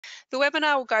The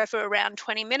webinar will go for around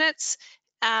 20 minutes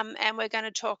and we're going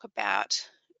to talk about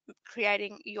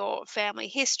creating your family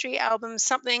history album,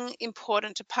 something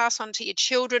important to pass on to your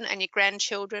children and your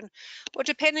grandchildren, or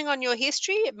depending on your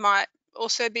history, it might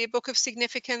also be a book of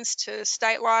significance to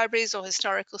state libraries or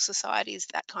historical societies,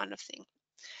 that kind of thing.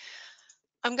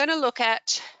 I'm going to look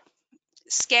at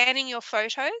scanning your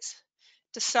photos,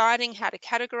 deciding how to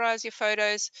categorize your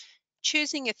photos,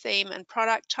 choosing your theme and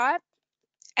product type,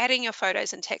 adding your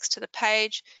photos and text to the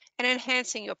page, and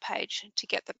enhancing your page to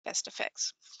get the best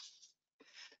effects.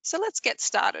 So let's get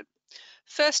started.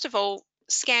 First of all,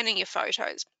 scanning your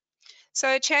photos.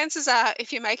 So chances are,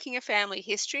 if you're making a family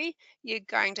history, you're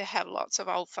going to have lots of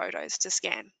old photos to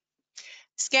scan.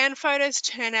 Scanned photos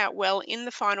turn out well in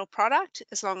the final product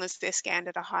as long as they're scanned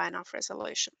at a high enough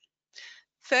resolution.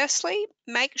 Firstly,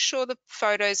 make sure the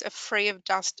photos are free of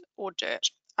dust or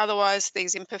dirt. Otherwise,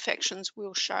 these imperfections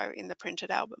will show in the printed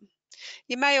album.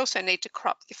 You may also need to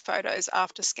crop your photos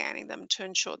after scanning them to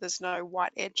ensure there's no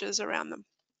white edges around them.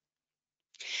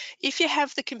 If you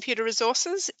have the computer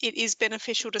resources, it is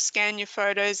beneficial to scan your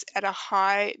photos at a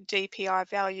high DPI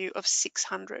value of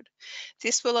 600.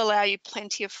 This will allow you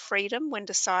plenty of freedom when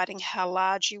deciding how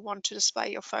large you want to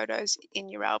display your photos in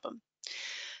your album.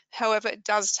 However, it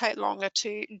does take longer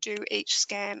to do each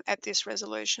scan at this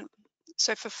resolution.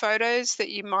 So for photos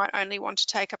that you might only want to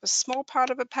take up a small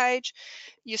part of a page,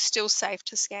 you're still safe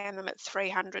to scan them at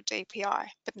 300 DPI,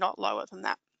 but not lower than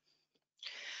that.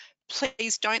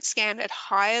 Please don't scan at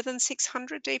higher than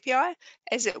 600 DPI,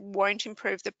 as it won't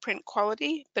improve the print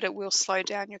quality, but it will slow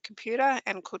down your computer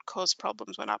and could cause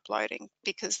problems when uploading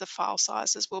because the file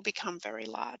sizes will become very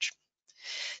large.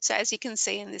 So as you can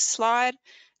see in this slide,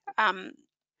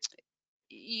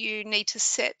 you need to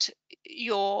set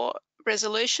your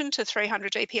resolution to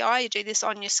 300 DPI. You do this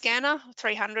on your scanner,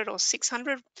 300 or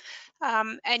 600.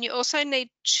 And you also need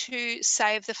to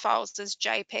save the files as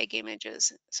JPEG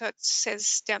images. So it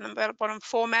says down the bottom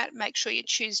format, make sure you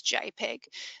choose JPEG.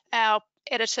 Our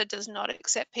editor does not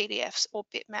accept PDFs or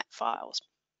bitmap files.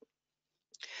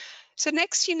 So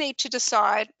next you need to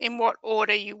decide in what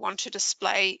order you want to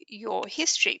display your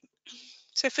history.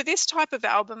 So for this type of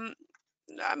album,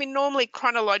 normally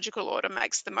chronological order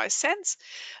makes the most sense.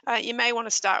 You may want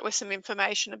to start with some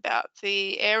information about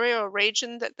the area or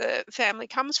region that the family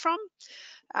comes from.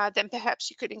 Then perhaps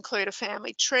you could include a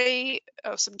family tree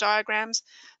or some diagrams.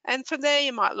 And from there,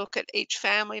 you might look at each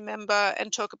family member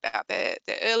and talk about their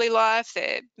early life,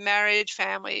 their marriage,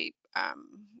 family,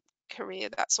 career,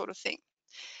 that sort of thing.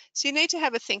 So you need to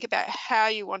have a think about how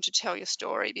you want to tell your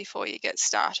story before you get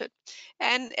started.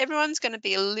 And everyone's going to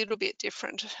be a little bit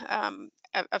different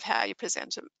of how you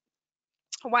present them.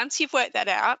 Once you've worked that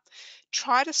out,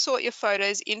 try to sort your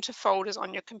photos into folders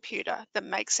on your computer that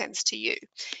make sense to you.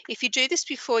 If you do this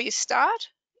before you start,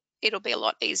 it'll be a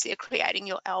lot easier creating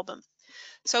your album.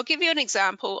 So I'll give you an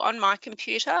example. On my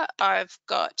computer, I've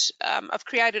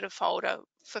created a folder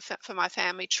for my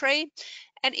family tree,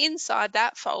 and inside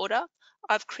that folder,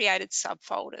 I've created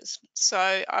subfolders. So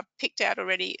I've picked out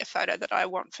already a photo that I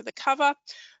want for the cover.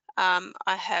 I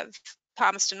have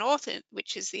Palmerston North,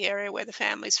 which is the area where the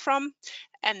family's from,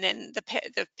 and then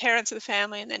the parents of the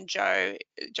family, and then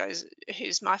Joe's,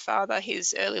 who's my father,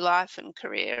 his early life and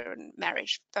career and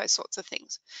marriage, those sorts of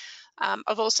things.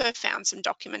 I've also found some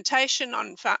documentation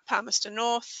on Palmerston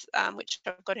North, which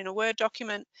I've got in a Word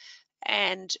document,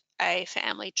 and a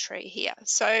family tree here.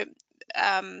 So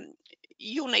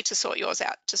you'll need to sort yours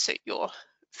out to suit your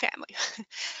family.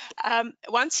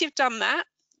 Once you've done that,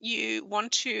 you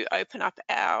want to open up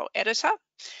our editor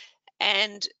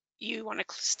and you want to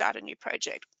start a new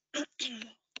project.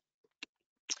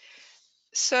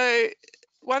 So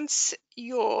once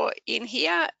you're in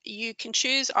here, you can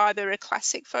choose either a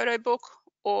classic photo book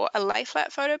or a lay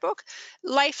flat photo book.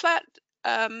 Lay flat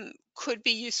could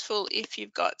be useful if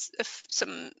you've got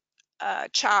some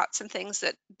charts and things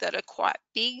that are quite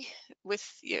big with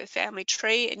your family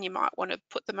tree, and you might want to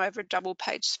put them over a double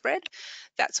page spread.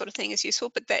 That sort of thing is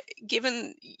useful, but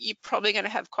given you're probably going to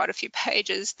have quite a few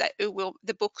pages,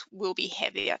 the book will be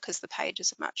heavier because the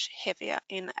pages are much heavier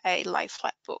in a lay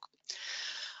flat book.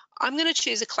 I'm going to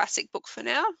choose a classic book for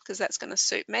now because that's going to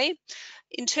suit me.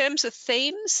 In terms of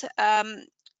themes,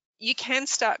 you can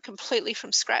start completely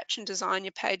from scratch and design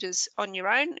your pages on your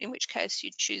own, in which case you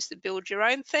choose the build your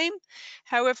own theme.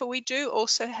 However, we do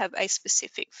also have a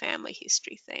specific family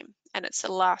history theme, and it's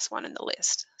the last one in the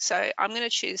list. So I'm going to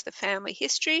choose the family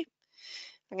history.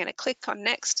 I'm going to click on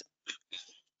next.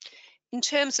 In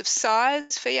terms of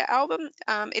size for your album,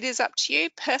 it is up to you.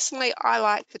 Personally, I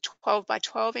like the 12 by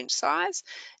 12 inch size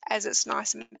as it's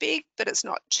nice and big, but it's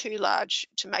not too large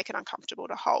to make it uncomfortable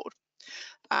to hold.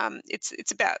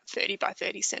 It's about 30 by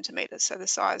 30 centimeters, so the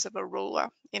size of a ruler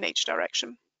in each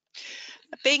direction.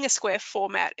 Being a square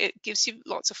format, it gives you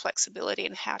lots of flexibility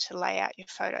in how to lay out your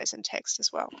photos and text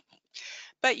as well.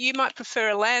 But you might prefer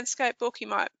a landscape book. You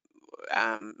might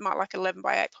like 11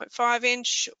 by 8.5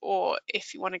 inch, or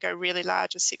if you want to go really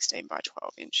large, a 16 by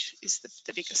 12 inch is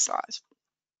the biggest size.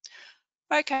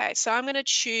 Okay, so I'm going to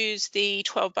choose the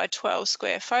 12 by 12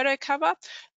 square photo cover.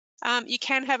 You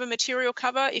can have a material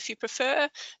cover if you prefer,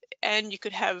 and you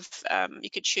could have you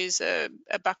could choose a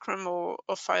buckram or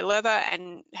faux leather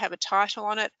and have a title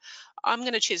on it. I'm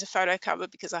going to choose a photo cover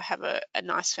because I have a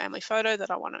nice family photo that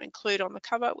I want to include on the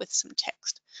cover with some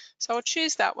text. So I'll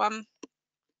choose that one.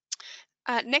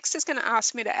 Next is going to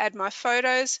ask me to add my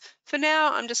photos. For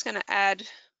now, I'm just going to add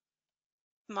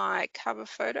my cover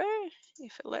photo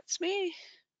if it lets me.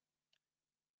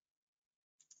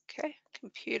 Okay,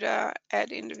 computer,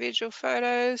 add individual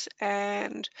photos,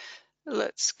 and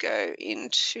let's go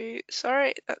into,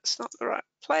 sorry, that's not the right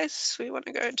place. We want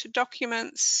to go into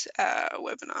documents,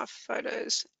 webinar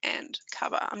photos, and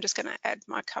cover. I'm just going to add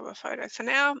my cover photo for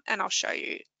now, and I'll show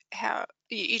you how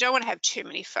you don't want to have too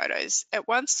many photos at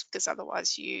once because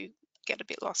otherwise you get a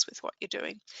bit lost with what you're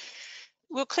doing.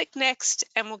 We'll click next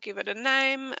and we'll give it a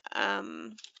name. Okay,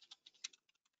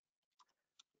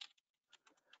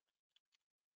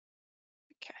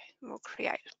 and we'll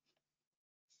create.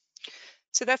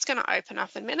 So that's going to open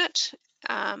up in a minute,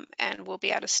 and we'll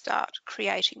be able to start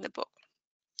creating the book.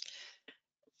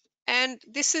 And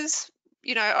this is,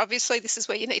 you know, obviously this is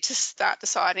where you need to start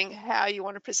deciding how you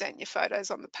want to present your photos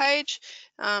on the page.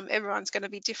 Everyone's going to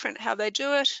be different how they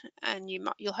do it, and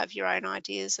you'll have your own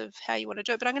ideas of how you want to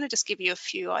do it, but I'm going to just give you a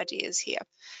few ideas here.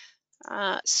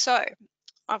 So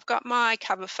I've got my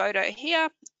cover photo here.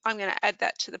 I'm going to add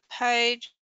that to the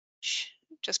page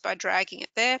just by dragging it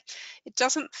there. It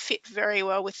doesn't fit very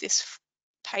well with this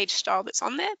page style that's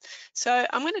on there. So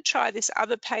I'm going to try this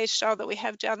other page style that we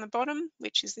have down the bottom,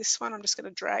 which is this one. I'm just going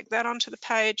to drag that onto the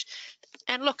page.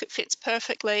 And look, it fits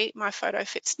perfectly. My photo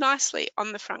fits nicely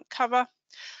on the front cover.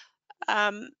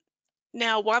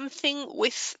 Now, one thing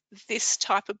with this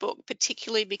type of book,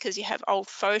 particularly because you have old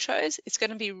photos, it's going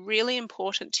to be really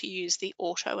important to use the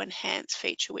auto enhance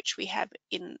feature, which we have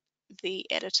in the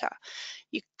editor.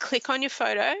 You click on your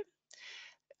photo.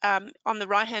 On the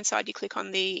right-hand side, you click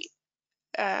on the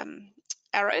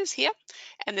arrows here,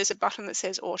 and there's a button that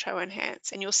says auto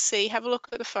enhance, and you'll see, have a look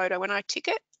at the photo. When I tick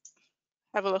it,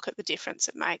 have a look at the difference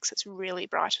it makes. It's really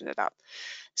brightened it up.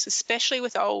 So especially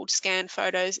with old scanned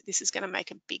photos, this is going to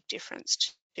make a big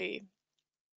difference to you.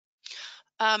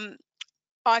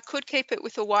 I could keep it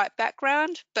with a white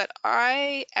background, but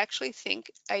I actually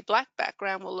think a black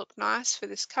background will look nice for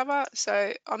this cover.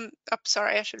 So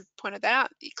sorry, I should have pointed that out.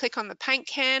 You click on the paint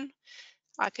can.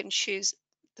 I can choose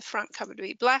the front cover to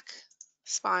be black,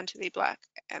 spine to be black,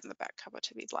 and the back cover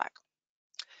to be black.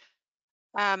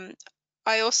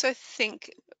 I also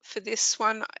think for this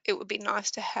one, it would be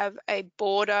nice to have a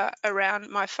border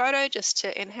around my photo just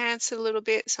to enhance it a little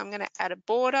bit. So I'm going to add a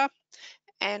border,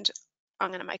 and I'm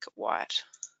going to make it white.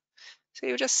 So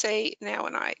you'll just see now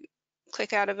when I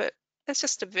click out of it, it's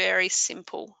just a very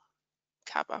simple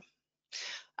cover.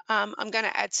 I'm going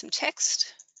to add some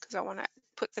text because I want to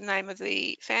put the name of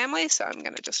the family. So I'm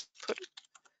going to just put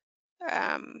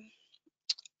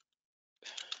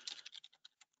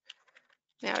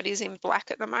now it is in black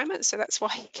at the moment, so that's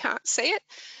why you can't see it.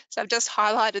 So I've just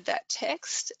highlighted that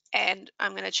text, and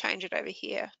I'm going to change it over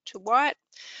here to white.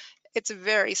 It's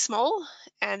very small,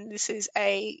 and this is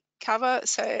a cover,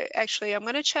 so actually I'm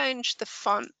going to change the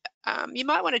font. You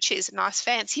might want to choose a nice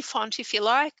fancy font if you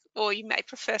like, or you may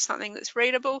prefer something that's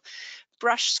readable.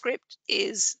 Brush script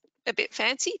is a bit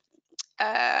fancy,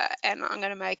 and I'm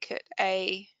going to make it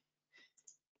a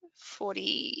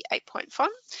 48-point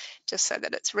font just so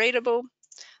that it's readable.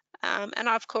 And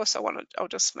of course I'll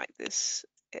just make this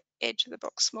edge of the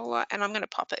box smaller, and I'm going to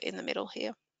pop it in the middle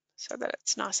here so that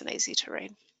it's nice and easy to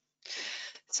read.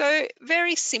 So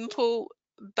very simple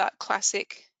but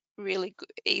classic, really good,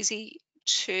 easy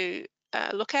to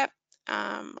look at.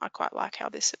 I quite like how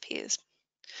this appears.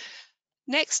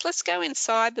 Next, let's go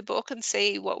inside the book and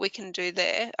see what we can do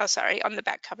there. Oh, sorry, on the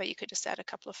back cover you could just add a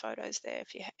couple of photos there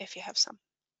if you have some.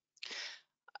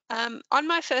 On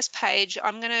my first page,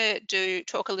 I'm going to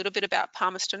talk a little bit about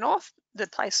Palmerston North, the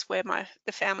place where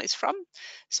the family's from.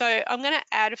 So I'm going to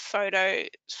add a photo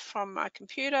from my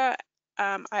computer.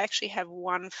 I actually have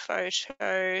one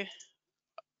photo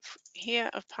here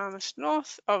of Palmerston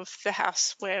North, of the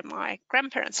house where my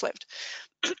grandparents lived.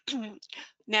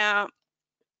 Now,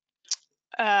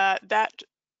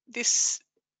 this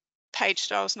page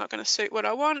style is not going to suit what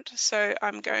I want, so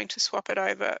I'm going to swap it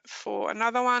over for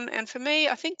another one. And for me,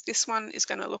 I think this one is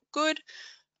going to look good.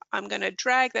 I'm going to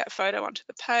drag that photo onto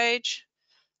the page.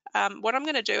 What I'm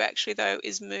going to do actually though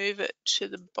is move it to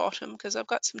the bottom because I've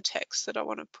got some text that I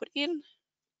want to put in.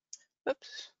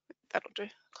 Oops, that'll do,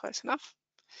 close enough.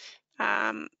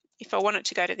 If I want it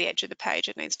to go to the edge of the page,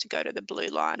 it needs to go to the blue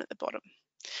line at the bottom.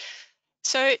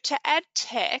 So to add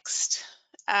text,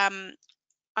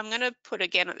 I'm going to put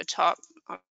again at the top,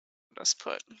 I'll just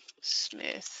put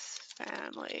Smith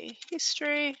family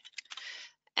history,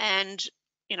 and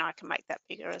I can make that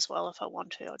bigger as well if I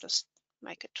want to. I'll just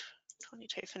make it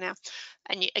 22 for now,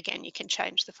 and again you can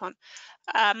change the font.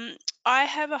 I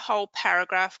have a whole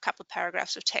paragraph, couple of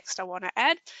paragraphs of text I want to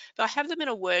add, but I have them in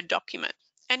a Word document,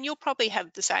 and you'll probably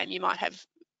have the same. You might have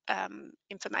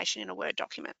information in a Word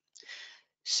document.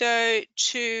 So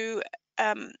to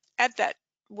add that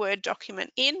Word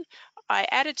document in, I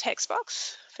add a text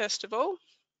box. First of all,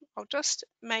 I'll just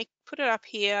put it up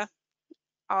here.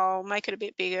 I'll make it a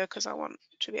bit bigger because I want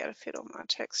to be able to fit all my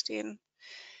text in.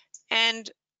 And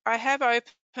I have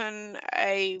open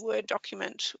a Word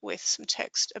document with some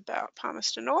text about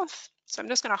Palmerston North. So I'm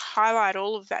just going to highlight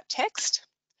all of that text.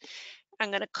 I'm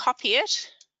going to copy it.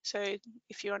 So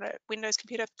if you're on a Windows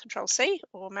computer, Control-C,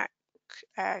 or Mac,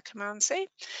 Command-C.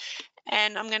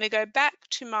 And I'm going to go back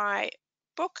to my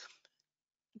book,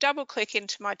 double click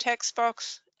into my text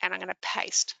box, and I'm going to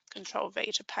paste, Control-V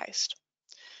to paste.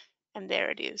 And there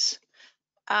it is.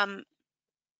 I'm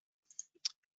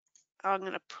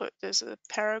going to put, there's a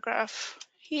paragraph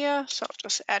here, so I'll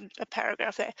just add a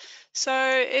paragraph there. So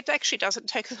it actually doesn't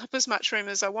take up as much room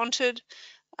as I wanted.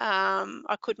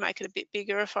 I could make it a bit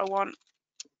bigger if I want,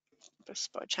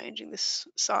 just by changing this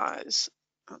size.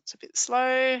 Oh, it's a bit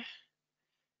slow,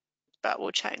 but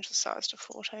we'll change the size to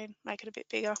 14, make it a bit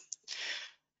bigger.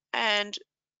 And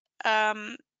I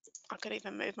could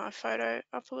even move my photo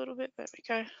up a little bit. There we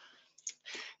go.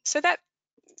 So that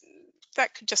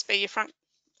could just be your front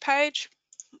page.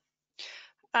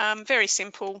 Very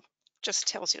simple, just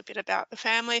tells you a bit about the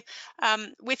family.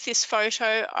 With this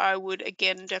photo, I would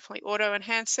again definitely auto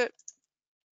enhance it,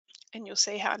 and you'll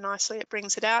see how nicely it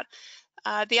brings it out.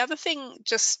 The other thing,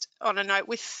 just on a note,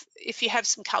 if you have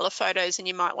some color photos and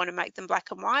you might want to make them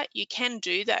black and white, you can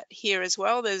do that here as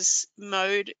well. There's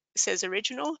mode, says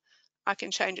original. I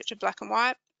can change it to black and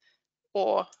white,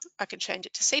 or I can change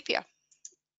it to sepia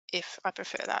if I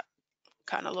prefer that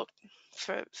kind of look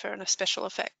for a special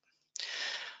effect.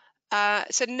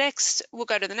 So next, we'll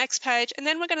go to the next page, and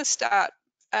then we're going to start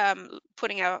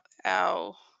putting our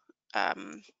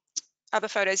other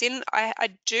photos in. I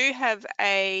do have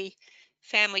a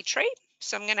family tree,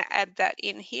 so I'm going to add that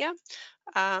in here.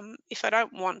 If I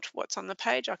don't want what's on the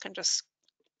page, I can just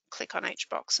click on each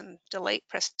box and delete,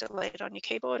 press delete on your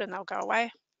keyboard, and they'll go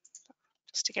away,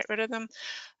 just to get rid of them.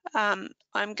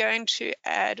 I'm going to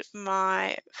add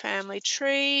my family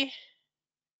tree,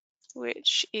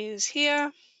 which is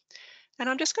here, and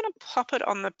I'm just going to pop it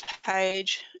on the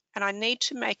page, and I need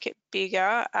to make it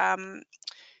bigger.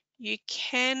 You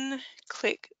can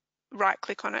right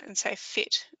click on it and say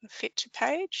fit to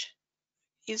page.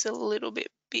 Is a little bit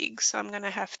big, so I'm going to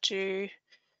have to,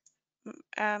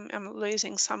 I'm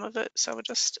losing some of it, so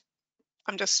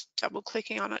I'm just double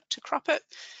clicking on it to crop it,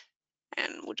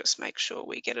 and we'll just make sure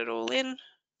we get it all in.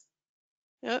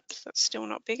 Oops, that's still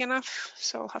not big enough,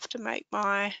 so I'll have to make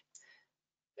my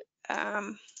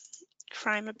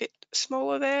frame a bit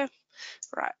smaller there.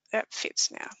 Right, that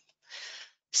fits now.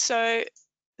 So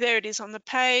there it is on the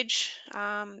page.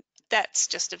 That's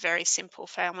just a very simple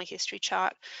family history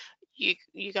chart.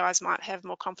 You guys might have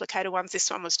more complicated ones.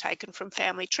 This one was taken from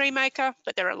Family Tree Maker,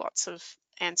 but there are lots of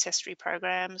ancestry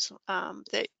programs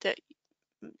that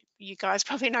you guys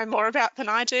probably know more about than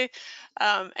I do,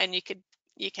 and you can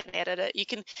edit it. You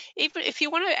can, even if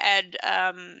you want to add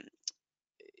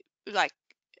like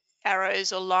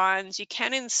arrows or lines, you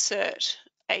can insert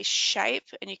a shape,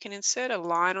 and you can insert a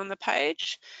line on the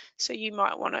page. So you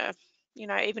might want to,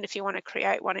 even if you want to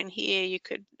create one in here, you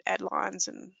could add lines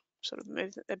and sort of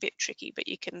move it. A bit tricky, but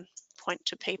you can point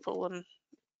to people and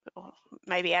or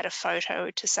maybe add a photo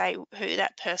to say who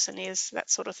that person is, that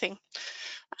sort of thing.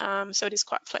 So it is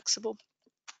quite flexible.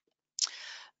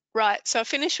 Right, so I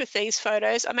finished with these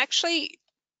photos. I'm actually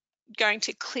going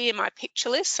to clear my picture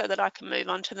list so that I can move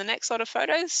on to the next lot of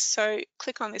photos. So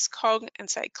click on this cog and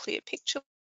say clear picture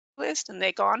list, and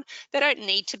they're gone. They don't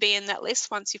need to be in that list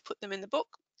once you've put them in the book,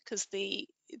 because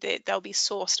they'll be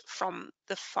sourced from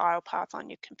the file path on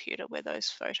your computer where those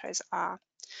photos are.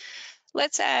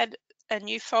 Let's add a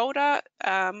new folder.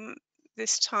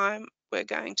 This time we're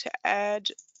going to add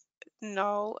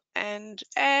Noel and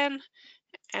Anne,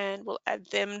 and we'll add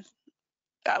them.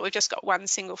 We've just got one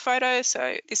single photo,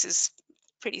 so this is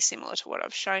pretty similar to what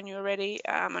I've shown you already.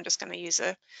 I'm just going to use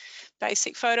a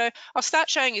basic photo. I'll start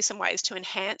showing you some ways to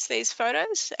enhance these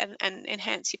photos and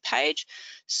enhance your page.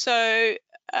 So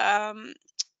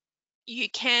you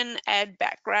can add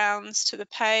backgrounds to the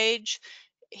page.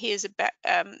 Here's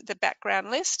the background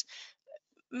list.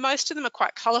 Most of them are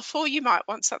quite colourful. You might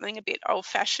want something a bit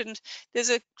old-fashioned. There's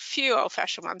a few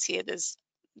old-fashioned ones here. There's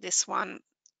this one,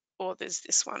 or there's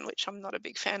this one, which I'm not a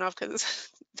big fan of because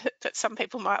but some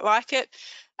people might like it.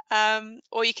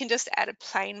 Or you can just add a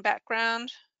plain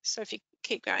background. So if you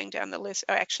keep going down the list,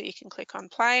 oh, actually you can click on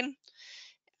plain.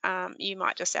 You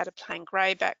might just add a plain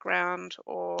grey background,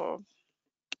 or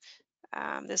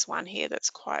there's one here that's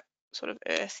quite sort of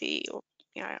earthy or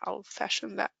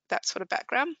old-fashioned, that sort of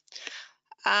background.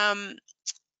 And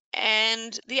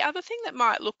the other thing that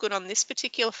might look good on this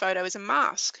particular photo is a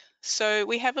mask. So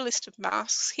we have a list of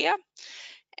masks here,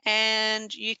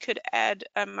 and you could add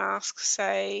a mask,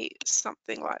 say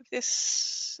something like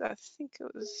this. I think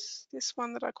it was this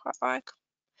one that I quite like.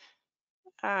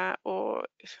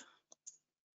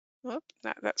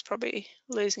 That's probably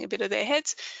losing a bit of their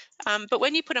heads. But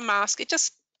when you put a mask, it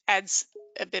just adds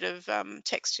a bit of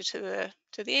texture to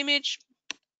the image.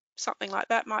 Something like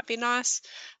that might be nice.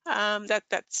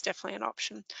 That's definitely an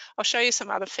option. I'll show you some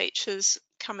other features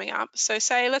coming up. So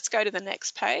say, let's go to the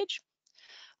next page.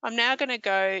 I'm now going to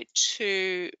go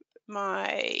to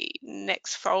my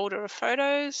next folder of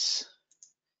photos,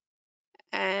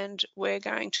 and we're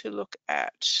going to look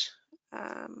at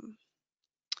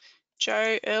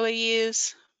Joe early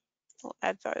years. We'll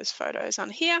add those photos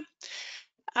on here.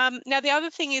 Now the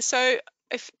other thing is, so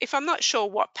if I'm not sure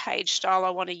what page style I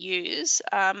want to use,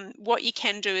 what you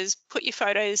can do is put your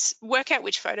photos, work out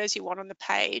which photos you want on the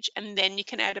page, and then you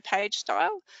can add a page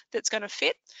style that's going to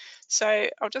fit. So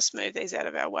I'll just move these out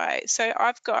of our way. So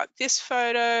I've got this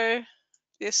photo,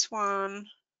 this one,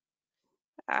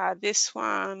 this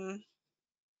one,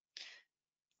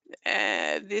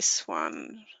 this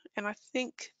one, and I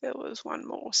think there was one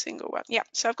more single one. Yeah,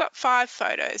 so I've got 5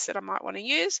 photos that I might want to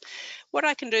use. What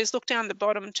I can do is look down the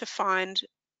bottom to find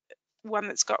one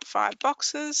that's got 5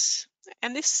 boxes,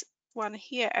 and this one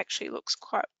here actually looks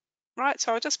quite right.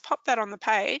 So I'll just pop that on the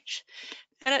page,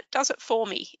 and it does it for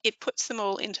me. It puts them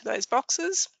all into those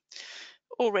boxes,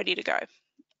 all ready to go.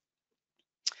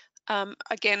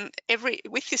 Again,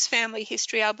 with this family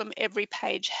history album, every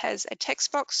page has a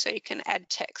text box, so you can add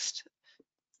text.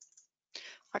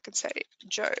 I can say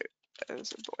Joe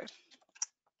as a boy,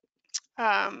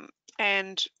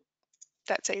 and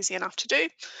that's easy enough to do.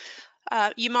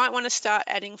 You might want to start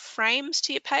adding frames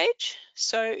to your page.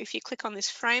 So if you click on this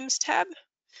frames tab,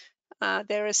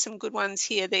 there are some good ones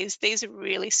here. These are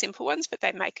really simple ones, but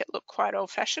they make it look quite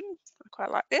old-fashioned. I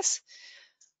quite like this.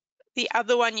 The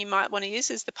other one you might want to use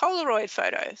is the Polaroid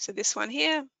photo. So this one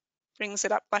here brings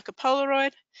it up like a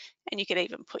Polaroid, and you could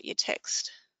even put your text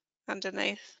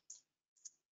underneath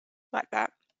like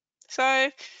that. So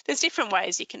there's different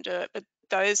ways you can do it, but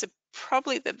those are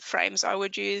probably the frames I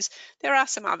would use. There are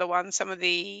some other ones. Some of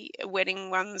the wedding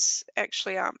ones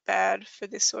actually aren't bad for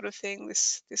this sort of thing.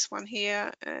 This one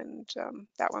here and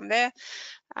that one there.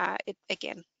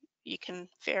 Again, you can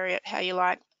vary it how you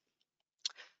like.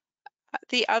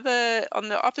 On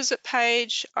the opposite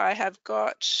page, I have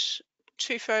got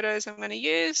 2 photos I'm going to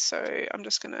use. So I'm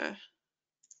just going to,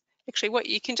 actually, what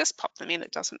you can just pop them in.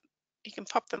 You can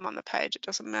pop them on the page. It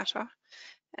doesn't matter.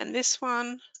 And this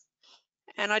one,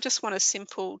 and I just want a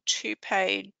simple 2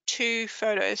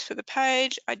 photos for the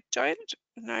page. I don't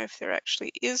know if there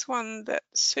actually is one that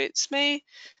suits me,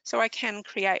 so I can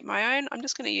create my own. I'm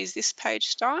just going to use this page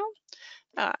style,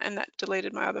 and that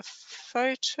deleted my other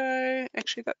photo.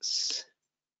 Actually, that's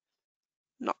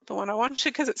not the one I wanted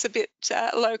because it's a bit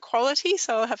low quality,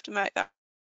 so I'll have to make that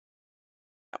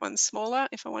one smaller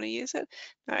if I want to use it.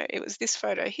 No, it was this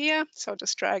photo here, so I'll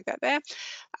just drag that there.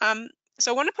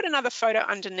 So I want to put another photo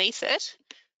underneath it.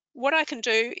 What I can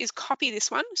do is copy this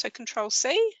one, so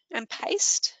Control-C and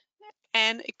paste,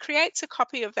 and it creates a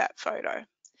copy of that photo.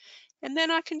 And then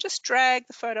I can just drag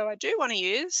the photo I do want to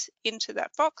use into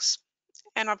that box,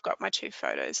 and I've got my 2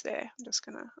 photos there. I'm just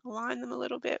going to align them a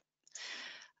little bit.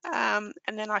 And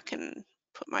then I can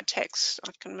put my text,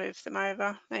 I can move them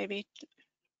over maybe.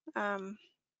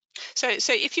 So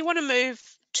if you want to move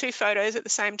 2 photos at the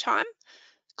same time,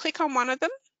 click on one of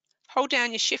them, hold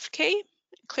down your Shift key,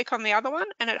 click on the other one,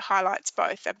 and it highlights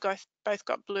both. They've both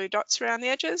got blue dots around the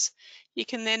edges. You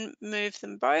can then move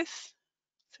them both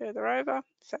further over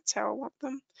if that's how I want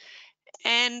them.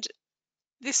 And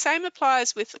the same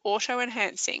applies with auto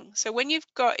enhancing. So when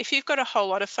if you've got a whole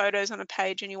lot of photos on a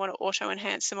page and you want to auto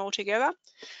enhance them all together,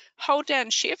 hold down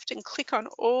Shift and click on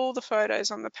all the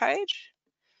photos on the page.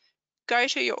 Go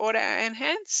to your auto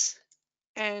enhance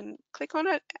and click on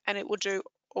it, and it will do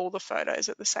all the photos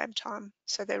at the same time.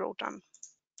 So they're all done.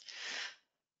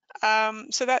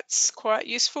 So that's quite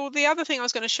useful. The other thing I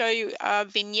was going to show you are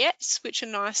vignettes, which are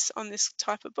nice on this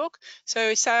type of book.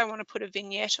 So say I want to put a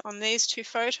vignette on these two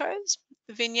photos.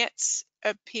 The vignettes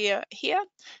appear here,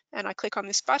 and I click on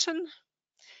this button,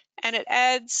 and it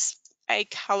adds a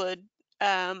coloured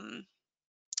outline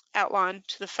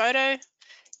to the photo.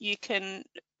 You can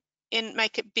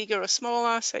make it bigger or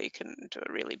smaller, so you can do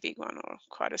a really big one or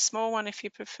quite a small one if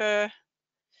you prefer.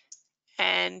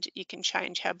 And you can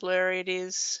change how blurry it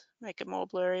is, make it more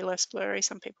blurry, less blurry.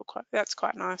 Some people that's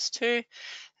quite nice too.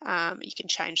 You can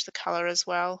change the color as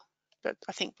well, but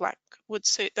I think black would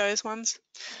suit those ones.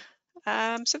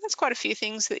 So that's quite a few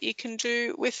things that you can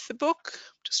do with the book.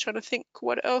 Just trying to think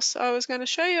what else I was going to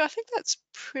show you. I think that's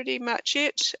pretty much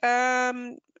it.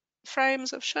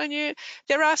 Frames I've shown you.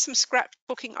 There are some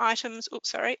scrapbooking items,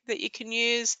 that you can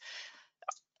use.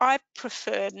 I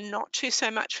prefer not to so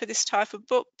much for this type of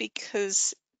book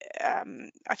because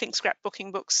I think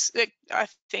scrapbooking books,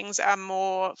 things are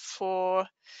more for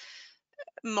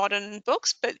modern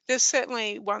books, but there's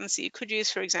certainly ones that you could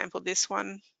use. For example, this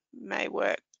one may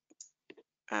work.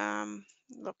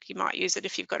 Look, you might use it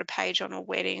if you've got a page on a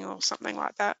wedding or something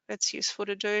like that. It's useful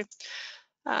to do.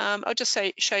 I'll just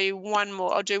show you one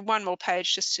more. I'll do one more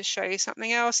page just to show you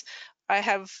something else. I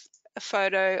have a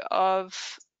photo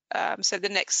of, so the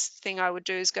next thing I would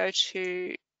do is go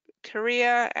to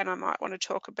career, and I might want to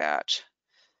talk about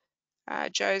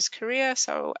Joe's career.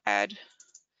 So I'll add a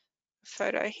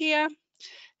photo here,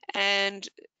 and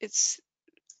it's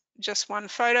just one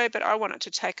photo, but I want it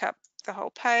to take up the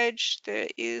whole page. There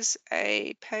is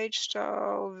a page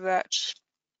style that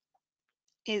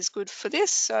is good for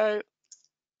this, so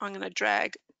I'm going to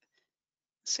drag,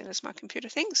 as soon as my computer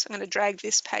thinks, I'm going to drag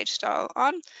this page style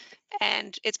on,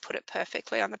 and it's put it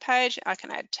perfectly on the page. I can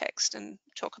add text and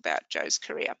talk about Joe's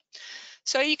career.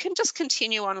 So you can just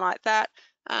continue on like that.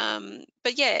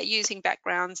 But yeah, using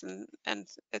backgrounds and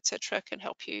etc. can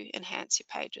help you enhance your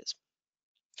pages.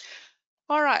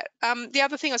 All right, the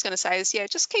other thing I was going to say is, yeah,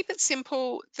 just keep it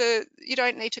simple. You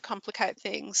don't need to complicate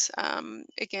things.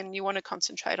 Again, you want to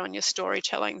concentrate on your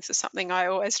storytelling. This is something I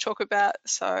always talk about,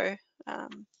 so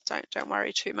don't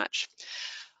worry too much.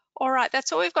 All right,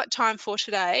 that's all we've got time for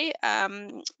today.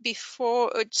 So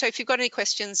if you've got any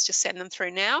questions, just send them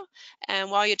through now.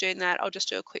 And while you're doing that, I'll just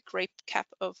do a quick recap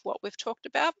of what we've talked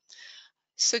about.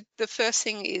 So the first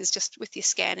thing is, just with your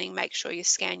scanning, make sure you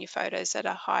scan your photos at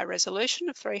a high resolution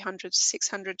of 300 to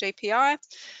 600 dpi.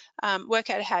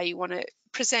 Work out how you want to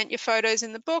present your photos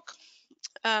in the book.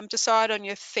 Decide on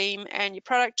your theme and your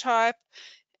product type,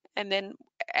 and then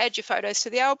add your photos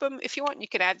to the album. If you want, you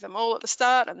can add them all at the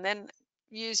start and then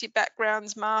use your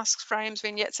backgrounds, masks, frames,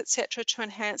 vignettes, etc. to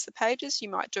enhance the pages. You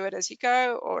might do it as you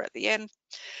go or at the end.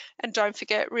 And don't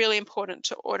forget, really important,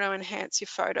 to auto enhance your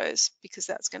photos, because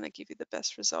that's going to give you the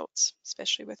best results,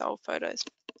 especially with old photos.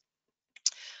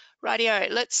 Rightio,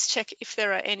 let's check if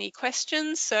there are any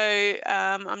questions. So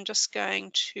I'm just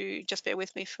going to, just bear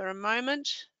with me for a moment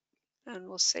and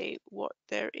we'll see what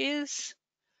there is.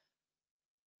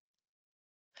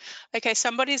 Okay,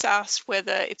 somebody's asked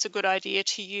whether it's a good idea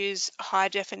to use high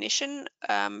definition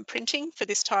printing for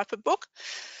this type of book.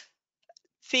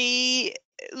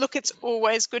 Look, it's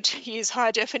always good to use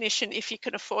high definition if you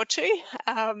can afford to.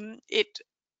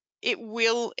 It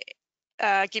will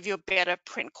give you a better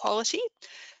print quality.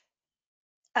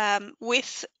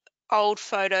 With old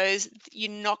photos, you're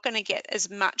not going to get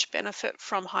as much benefit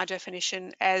from high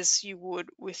definition as you would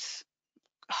with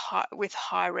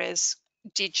high-res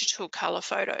digital color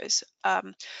photos.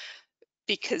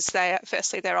 Because they're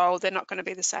old, they're not going to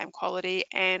be the same quality,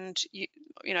 and you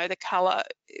know the color,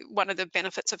 one of the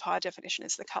benefits of high definition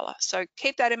is the color. So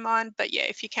keep that in mind, but yeah,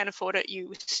 if you can afford it,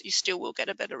 you still will get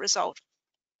a better result.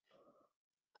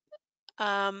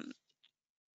 All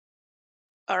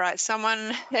right,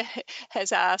 someone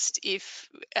has asked if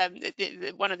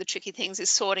one of the tricky things is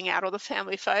sorting out all the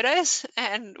family photos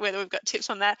and whether we've got tips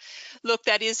on that. Look,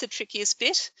 that is the trickiest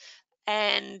bit,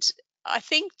 and I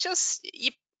think just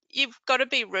you've got to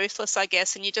be ruthless, I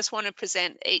guess, and you just want to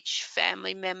present each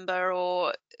family member,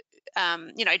 or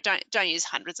you know, don't use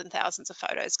hundreds and thousands of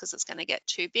photos because it's going to get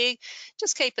too big.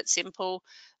 Just keep it simple.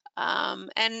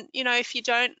 And you know, if you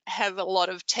don't have a lot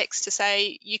of text to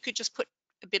say, you could just put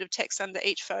a bit of text under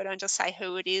each photo and just say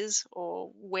who it is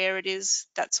or where it is,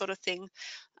 that sort of thing.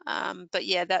 But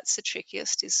yeah, that's the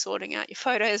trickiest, is sorting out your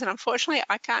photos, and unfortunately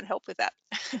I can't help with that.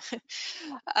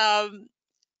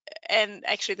 And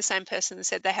actually the same person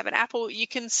said they have an Apple. You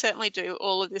can certainly do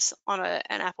all of this on an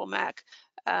Apple Mac.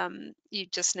 You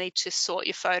just need to sort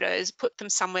your photos, put them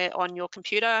somewhere on your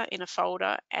computer in a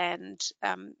folder, and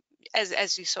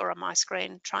as you saw on my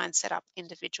screen, try and set up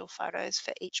individual photos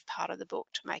for each part of the book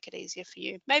to make it easier for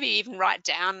you. Maybe even write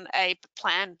down a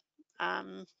plan.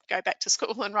 Go back to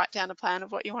school and write down a plan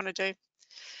of what you want to do.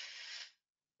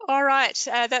 All right,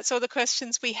 that's all the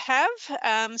questions we have.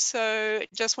 So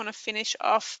just want to finish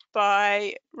off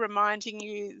by reminding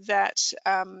you that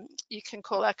you can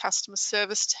call our customer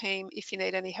service team if you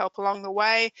need any help along the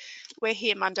way. We're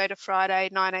here Monday to Friday,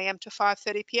 9 a.m. to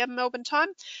 5:30 p.m. Melbourne time.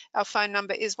 Our phone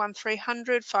number is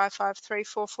 1300 553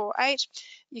 448.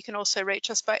 You can also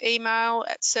reach us by email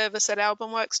at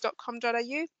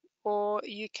service@albumworks.com.au, or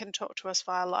you can talk to us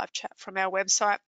via live chat from our website.